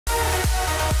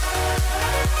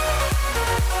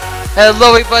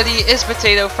Hello everybody, it's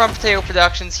Potato from Potato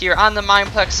Productions here on the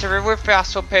Mineplex server with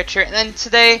CrushedPixel, and then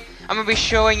today I'm going to be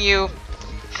showing you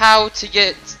how to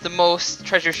get the most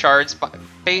treasure shards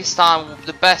based on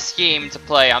the best game to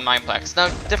play on Mineplex. Now,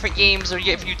 different games will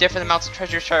give you different amounts of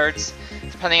treasure shards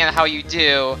depending on how you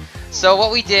do. So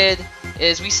what we did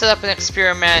is we set up an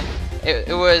experiment.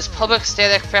 It was public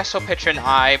static CrushedPixel and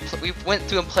I. We went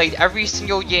through and played every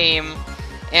single game,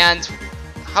 and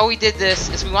how we did this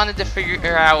is we wanted to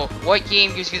figure out what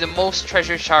game gives you the most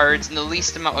treasure shards in the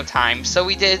least amount of time. So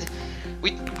we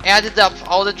added up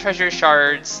all the treasure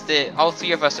shards that all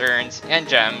three of us earned and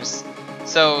gems.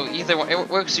 So it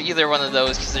works for either one of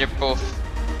those because they're both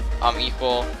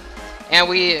equal. And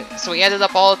we added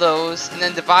up all of those and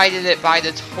then divided it by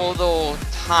the total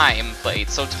time played.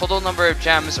 So total number of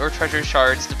gems or treasure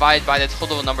shards divided by the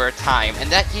total number of time, and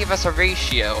that gave us a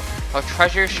ratio of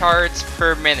treasure shards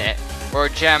per minute, or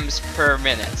gems per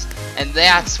minute, and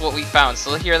that's what we found.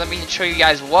 So here, let me show you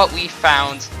guys what we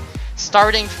found,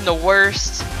 starting from the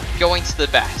worst going to the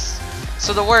best.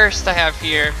 So the worst I have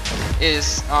here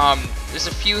is there's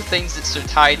a few things that are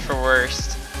tied for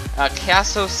worst: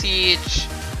 Castle Siege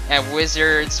and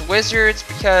Wizards. Wizards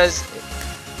because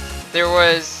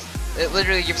it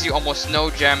literally gives you almost no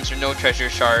gems or no treasure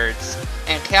shards.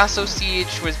 And Castle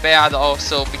Siege was bad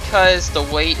also because the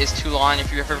wait is too long.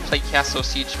 If you've ever played Castle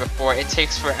Siege before, it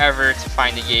takes forever to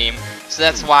find a game. So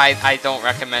that's why I don't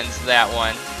recommend that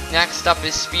one. Next up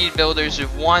is Speed Builders with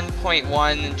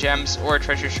 1.1 gems or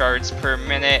treasure shards per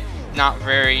minute. Not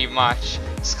very much.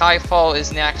 Skyfall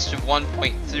is next with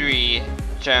 1.3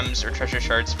 gems or treasure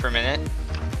shards per minute.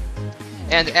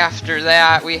 And after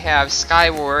that, we have Sky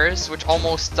Wars, which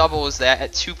almost doubles that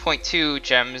at 2.2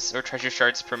 gems or treasure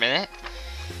shards per minute.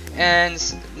 And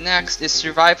next is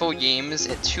Survival Games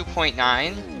at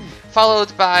 2.9,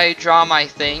 followed by Draw My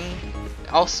Thing,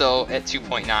 also at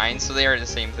 2.9, so they are the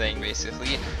same thing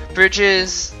basically.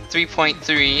 Bridges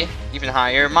 3.3, even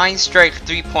higher. Mine Strike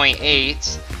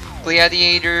 3.8,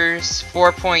 Gladiators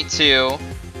 4.2,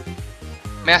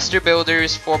 Master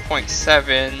Builders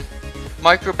 4.7.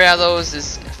 Micro Battles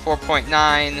is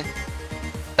 4.9,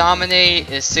 Dominate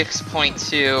is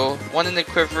 6.2, One in the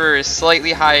Quiver is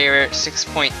slightly higher at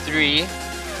 6.3,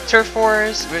 Turf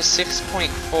Wars was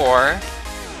 6.4,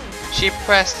 Sheep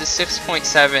Quest is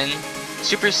 6.7,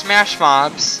 Super Smash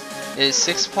Mobs is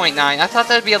 6.9. I thought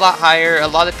that'd be a lot higher. A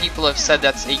lot of people have said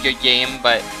that's a good game,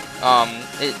 but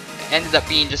it ended up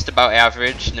being just about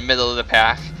average, in the middle of the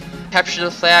pack. Capture the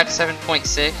Flag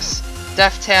 7.6,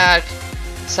 Death Tag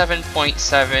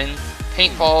 7.7,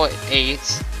 Paintball 8,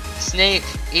 Snake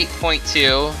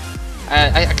 8.2.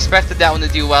 I expected that one to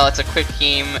do well. It's a quick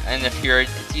game, and if you're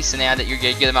decent at it, you're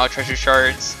gonna get them out of treasure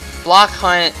shards. Block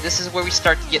Hunt, this is where we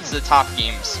start to get to the top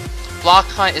games. Block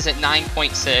Hunt is at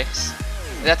 9.6.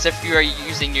 That's if you are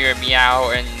using your Meow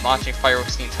and launching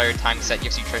fireworks the entire time, because that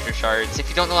gives you treasure shards. If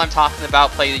you don't know what I'm talking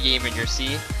about, play the game and you'll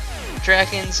see.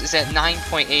 Dragons is at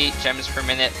 9.8 gems per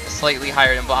minute, slightly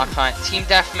higher than Block Hunt. Team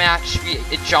Deathmatch,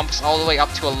 it jumps all the way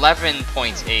up to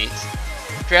 11.8.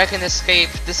 Dragon Escape,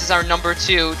 this is our number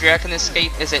 2. Dragon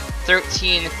Escape is at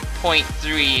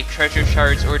 13.3 treasure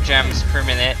shards or gems per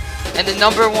minute. And the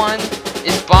number 1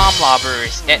 is Bomb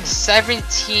Lobbers at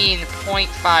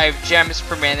 17.5 gems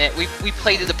per minute. We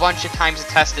played it a bunch of times to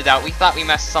test it out. We thought we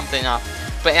messed something up,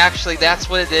 but actually that's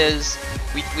what it is.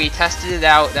 We tested it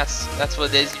out. That's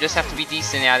what it is. You just have to be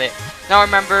decent at it. Now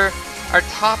remember, our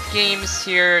top games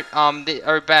here that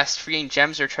are best for getting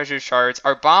gems or treasure shards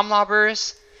are Bomb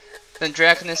Lobbers, then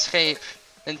Dragon Escape,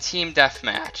 then Team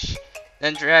Deathmatch,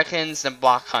 then Dragons, then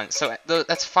Block Hunt. So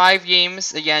that's 5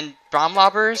 games. Again, Bomb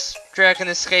Lobbers, Dragon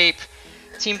Escape,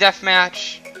 Team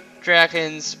Deathmatch,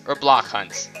 Dragons, or Block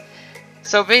Hunt.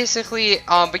 So basically,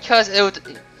 because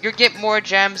you'll get more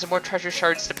gems and more treasure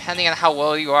shards depending on how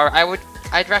well you are,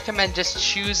 I'd recommend just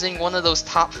choosing one of those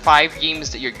top 5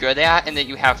 games that you're good at and that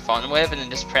you have fun with, and then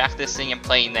just practicing and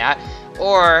playing that.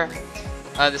 Or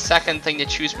the second thing to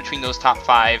choose between those top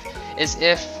 5 is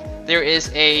if there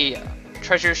is a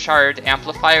treasure shard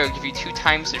amplifier, it'll give you 2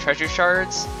 times the treasure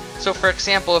shards. So for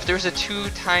example, if there's a 2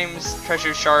 times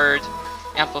treasure shard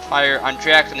amplifier on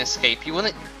Dragon Escape, you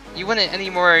wouldn't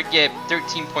anymore get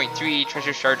 13.3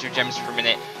 treasure shards or gems per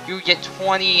minute. You would get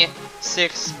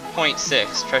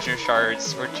 26.6 treasure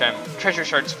shards or treasure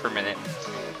shards per minute.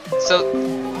 So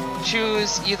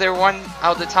choose either one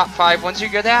out of the top 5 ones you're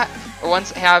good at, or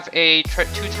ones that have a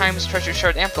 2 times treasure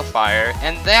shard amplifier,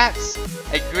 and that's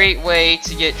a great way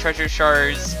to get treasure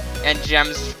shards and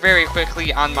gems very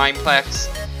quickly on Mineplex.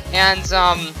 And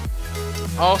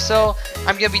also,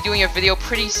 I'm going to be doing a video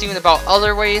pretty soon about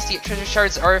other ways to get treasure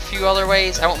shards. There are a few other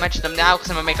ways. I won't mention them now because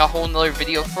I'm going to make a whole nother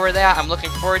video for that. I'm looking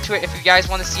forward to it. If you guys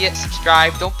want to see it,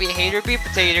 subscribe. Don't be a hater, be a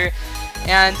potato.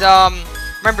 And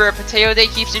remember, a potato day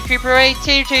keeps the creeper away.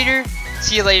 Tater tater.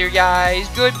 See you later, guys.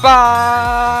 Goodbye.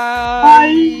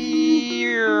 Bye.